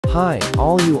Hi,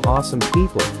 all you awesome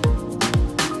people.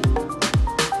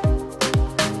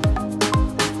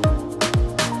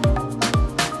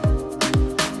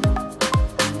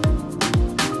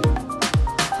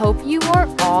 Hope you are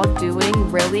all doing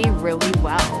really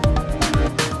well.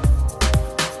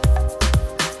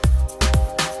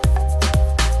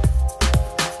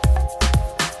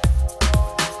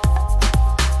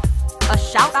 A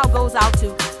shout out goes out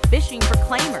to Fishing for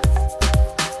Claimers.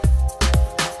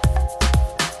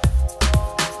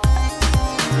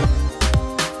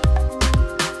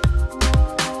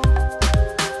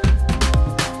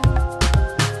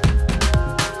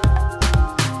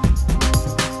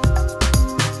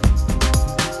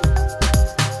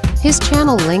 His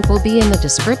channel link will be in the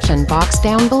description box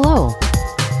down below.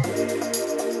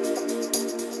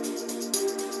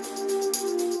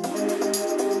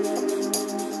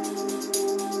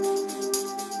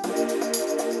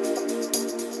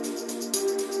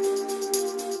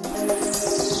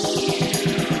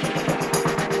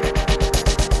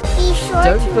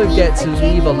 Don't forget to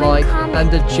leave a like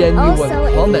and a genuine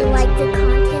also, comment. If you like the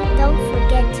content, don't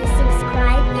forget to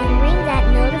subscribe and ring that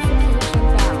notification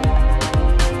bell.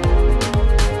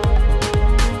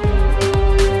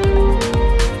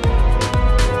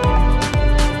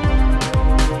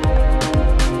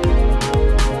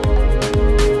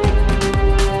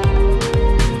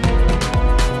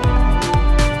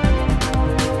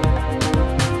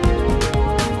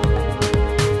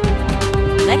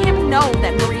 Let him know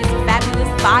that Marie's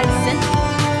fabulous 5 cents.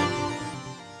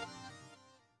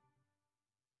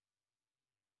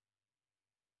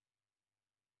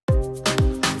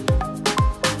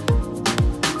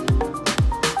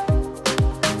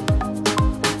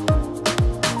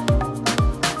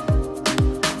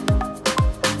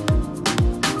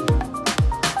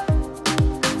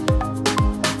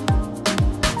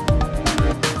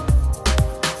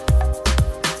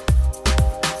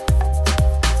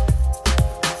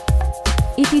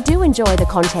 If you do enjoy the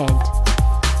content,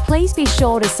 please be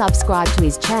sure to subscribe to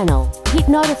his channel, hit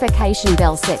notification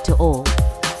bell set to all.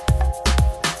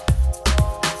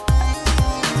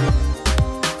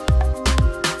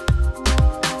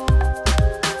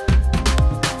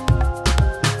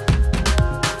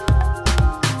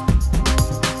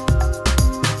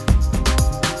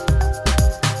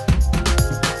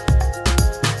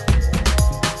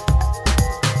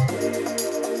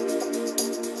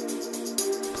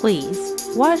 Please,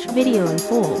 watch video in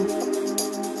full.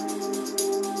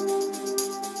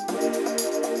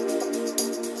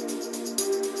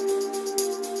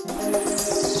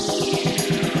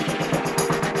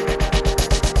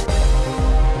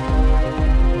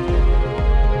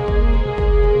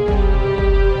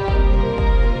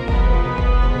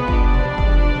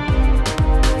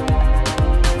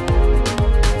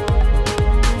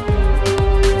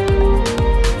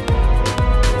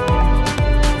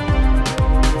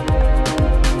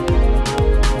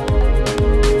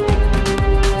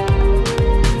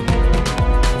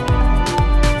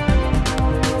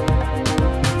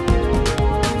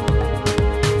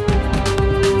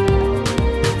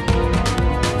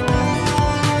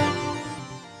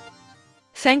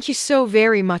 Thank you so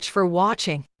very much for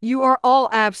watching. You are all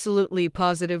absolutely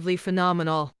positively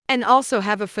phenomenal. And also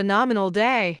have a phenomenal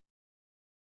day.